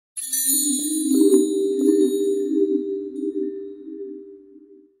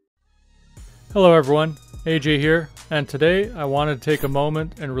Hello everyone, AJ here, and today I wanted to take a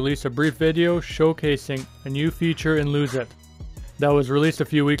moment and release a brief video showcasing a new feature in Lose It that was released a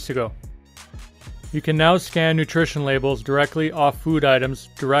few weeks ago. You can now scan nutrition labels directly off food items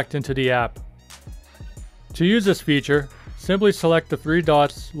direct into the app. To use this feature, simply select the three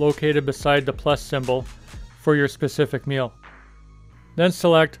dots located beside the plus symbol for your specific meal. Then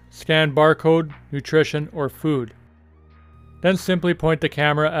select Scan Barcode, Nutrition, or Food. Then simply point the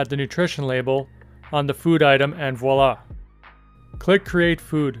camera at the nutrition label on the food item and voila. Click Create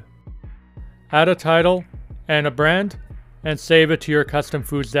Food. Add a title and a brand and save it to your custom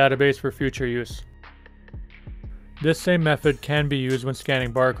foods database for future use. This same method can be used when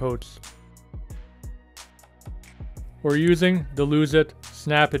scanning barcodes or using the Lose It,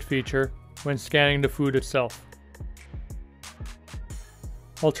 Snap It feature when scanning the food itself.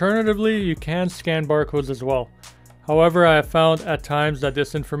 Alternatively, you can scan barcodes as well. However, I have found at times that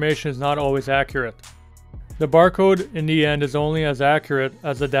this information is not always accurate. The barcode in the end is only as accurate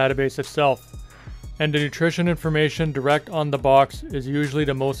as the database itself, and the nutrition information direct on the box is usually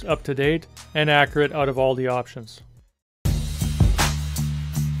the most up-to-date and accurate out of all the options.